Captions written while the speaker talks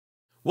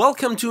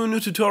Welcome to a new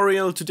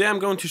tutorial. Today I'm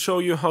going to show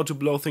you how to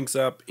blow things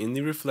up in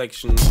the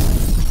reflection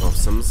of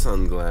some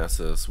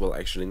sunglasses. Well,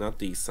 actually not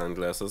these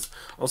sunglasses.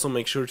 Also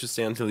make sure to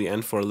stay until the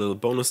end for a little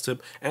bonus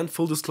tip. And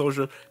full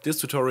disclosure,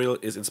 this tutorial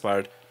is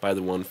inspired by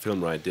the one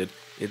film Riot did.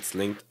 It's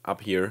linked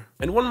up here.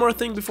 And one more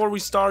thing before we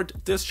start,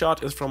 this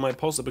shot is from my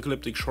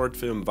post-apocalyptic short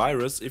film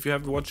Virus. If you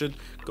haven't watched it,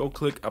 go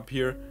click up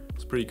here.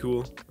 It's pretty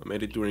cool. I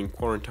made it during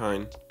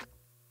quarantine.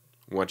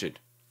 Watch it.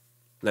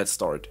 Let's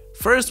start.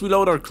 First we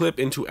load our clip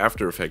into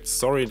After Effects.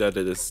 Sorry that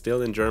it is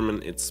still in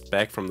German, it's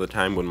back from the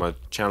time when my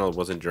channel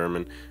was in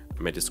German.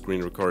 I made a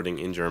screen recording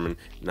in German.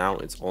 Now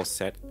it's all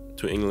set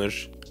to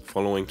English.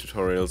 Following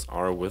tutorials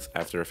are with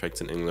After Effects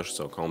in English,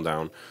 so calm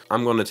down.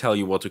 I'm gonna tell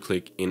you what to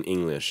click in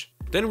English.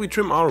 Then we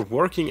trim our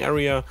working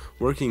area,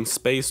 working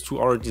space to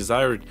our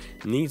desired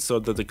needs so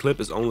that the clip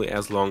is only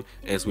as long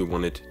as we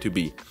want it to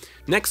be.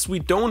 Next, we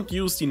don't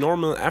use the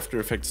normal After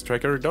Effects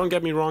tracker. Don't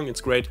get me wrong,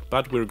 it's great,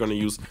 but we're gonna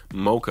use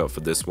Mocha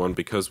for this one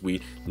because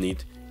we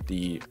need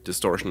the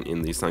distortion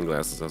in the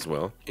sunglasses as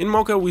well. In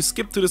Mocha, we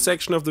skip to the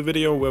section of the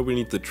video where we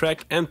need the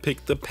track and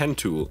pick the pen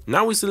tool.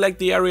 Now we select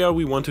the area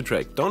we want to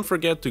track. Don't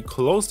forget to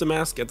close the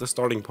mask at the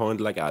starting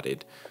point like I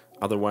did.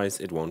 Otherwise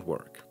it won't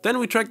work. Then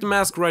we track the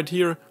mask right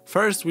here.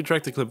 First we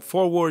track the clip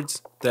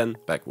forwards, then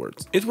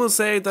backwards. It will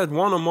say that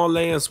one or more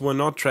layers were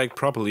not tracked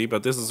properly,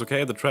 but this is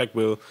okay. The track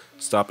will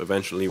stop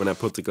eventually when I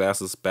put the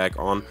glasses back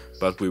on,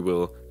 but we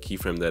will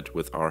keyframe that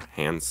with our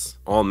hands,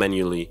 all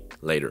manually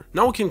later.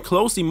 Now we can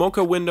close the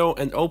Mocha window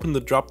and open the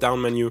drop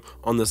down menu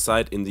on the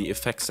side in the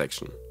effects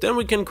section. Then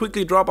we can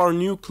quickly drop our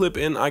new clip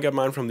in. I got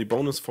mine from the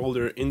bonus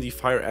folder in the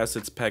Fire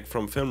Assets pack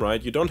from Film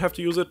Riot. You don't have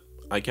to use it.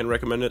 I can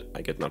recommend it.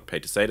 I get not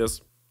paid to say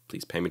this.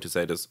 Please pay me to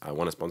say this. I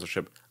want a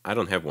sponsorship. I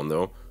don't have one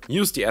though.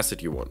 Use the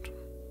asset you want.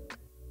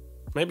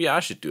 Maybe I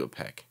should do a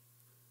pack.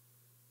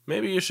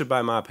 Maybe you should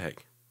buy my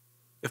pack.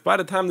 If by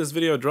the time this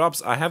video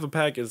drops I have a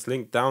pack, it's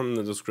linked down in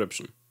the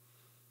description.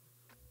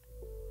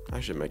 I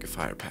should make a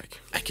fire pack.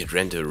 I could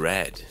rent a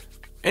red.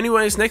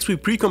 Anyways, next we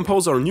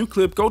pre-compose our new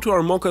clip, go to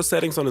our Mocha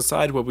settings on the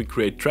side where we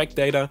create track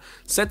data,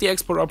 set the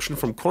export option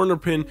from corner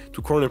pin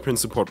to corner pin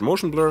support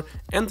motion blur,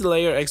 and the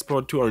layer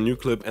export to our new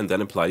clip, and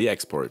then apply the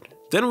export.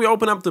 Then we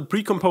open up the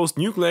pre-composed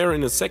nuke layer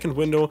in a second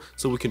window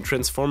so we can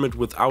transform it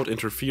without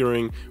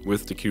interfering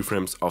with the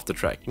keyframes of the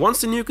track. Once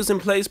the nuke is in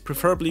place,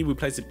 preferably we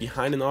place it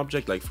behind an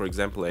object, like for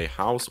example a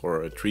house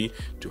or a tree,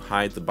 to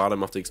hide the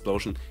bottom of the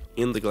explosion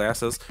in the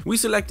glasses. We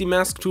select the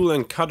mask tool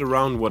and cut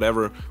around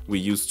whatever we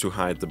use to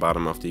hide the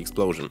bottom of the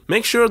explosion.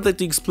 Make sure that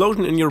the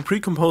explosion in your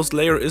pre-composed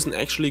layer isn't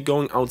actually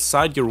going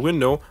outside your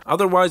window,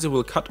 otherwise it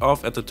will cut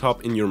off at the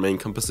top in your main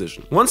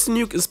composition. Once the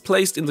nuke is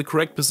placed in the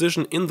correct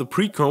position in the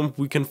pre-comp,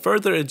 we can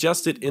further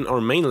adjust it in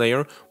our main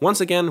layer. Once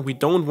again, we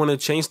don't want to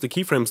change the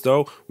keyframes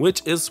though,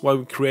 which is why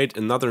we create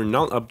another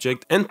null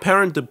object and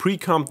parent the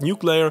pre-comp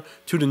nuke layer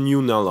to the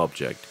new null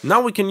object.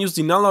 Now we can use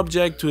the null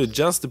object to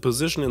adjust the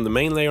position in the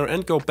main layer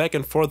and go back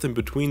and forth in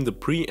between the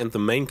pre and the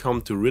main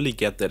comp to really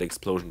get that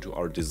explosion to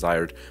our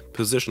desired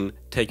position.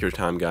 Take your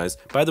time, guys.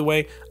 By the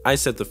way, I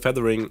set the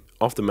feathering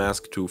of the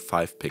mask to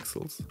 5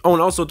 pixels. Oh,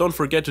 and also don't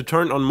forget to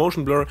turn on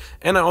motion blur,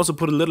 and I also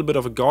put a little bit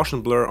of a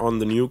Gaussian blur on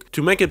the nuke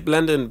to make it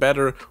blend in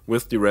better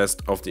with the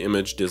rest of the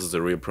image. This is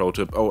a real pro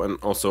tip. Oh, and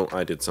also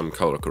I did some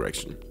color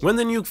correction. When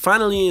the nuke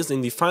finally is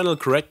in the final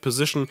correct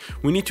position,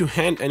 we need to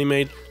hand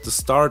animate the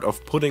start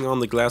of putting on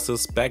the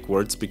glasses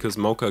backwards because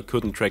Mocha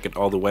couldn't track it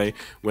all the way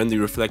when the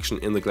reflection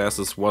in the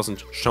glasses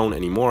wasn't shown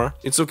anymore.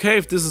 It's okay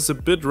if this is a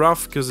bit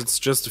rough because it's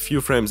just a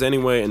few frames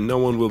anyway and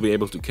no one will be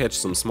able to catch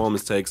some small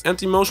mistakes, and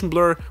the motion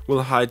blur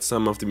will hide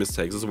some of the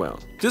mistakes as well.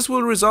 This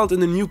will result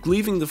in the nuke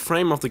leaving the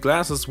frame of the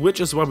glasses,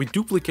 which is why we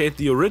duplicate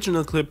the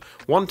original clip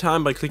one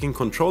time by clicking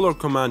Ctrl or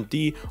Command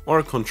D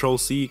or Ctrl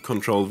C,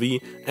 Ctrl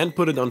V and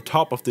put it on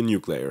top of the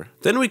nuke layer.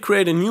 Then we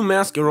create a new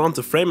mask around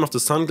the frame of the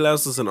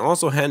sunglasses and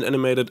also hand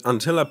animate it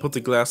until I put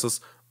the glasses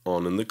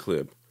on in the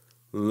clip.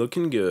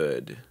 Looking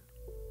good.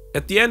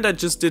 At the end I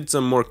just did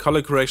some more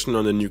color correction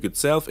on the nuke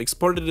itself,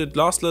 exported it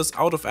lossless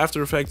out of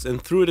After Effects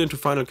and threw it into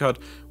Final Cut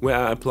where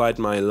I applied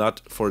my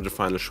LUT for the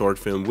final short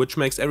film, which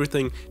makes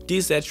everything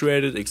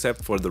desaturated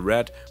except for the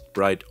red,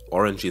 bright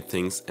orangey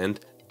things, and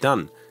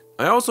done.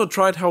 I also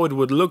tried how it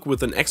would look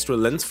with an extra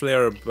lens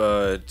flare,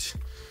 but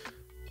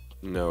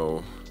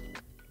no.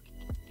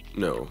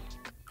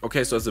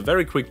 Okay, so as a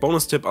very quick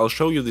bonus tip, I'll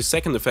show you the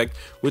second effect,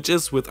 which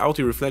is without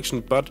the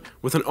reflection but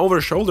with an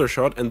over-shoulder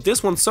shot, and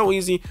this one's so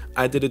easy,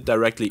 I did it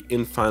directly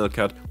in Final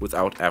Cut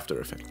without After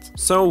Effects.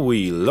 So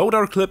we load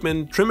our clip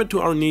in, trim it to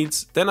our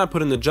needs, then I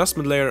put an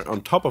adjustment layer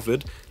on top of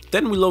it,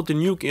 then we load the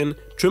nuke in,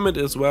 trim it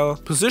as well,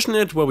 position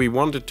it where we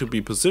want it to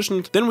be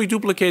positioned, then we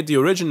duplicate the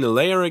original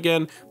layer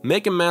again,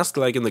 make a mask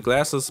like in the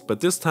glasses, but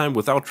this time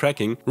without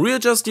tracking,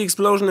 readjust the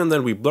explosion, and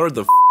then we blur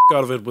the f***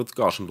 out of it with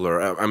Gaussian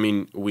blur. I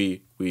mean,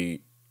 we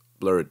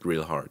blur it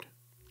real hard.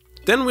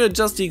 Then we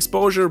adjust the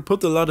exposure,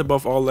 put the LUT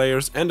above all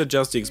layers and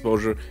adjust the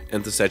exposure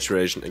and the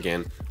saturation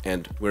again,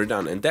 and we're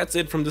done. And that's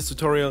it from this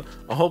tutorial.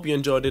 I hope you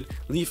enjoyed it.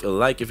 Leave a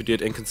like if you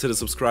did and consider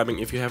subscribing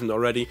if you haven't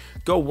already.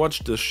 Go watch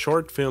the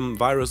short film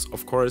Virus,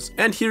 of course,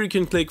 and here you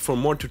can click for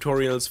more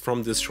tutorials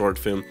from this short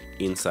film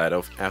inside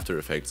of After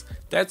Effects.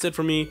 That's it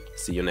from me.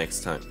 See you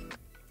next time.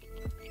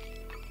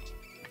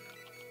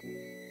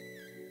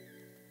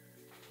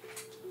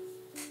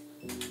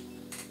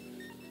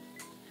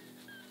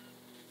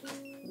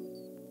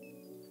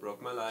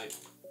 Broke my light.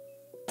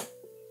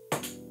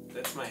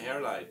 That's my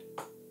hair light.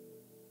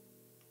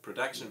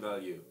 Production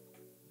value.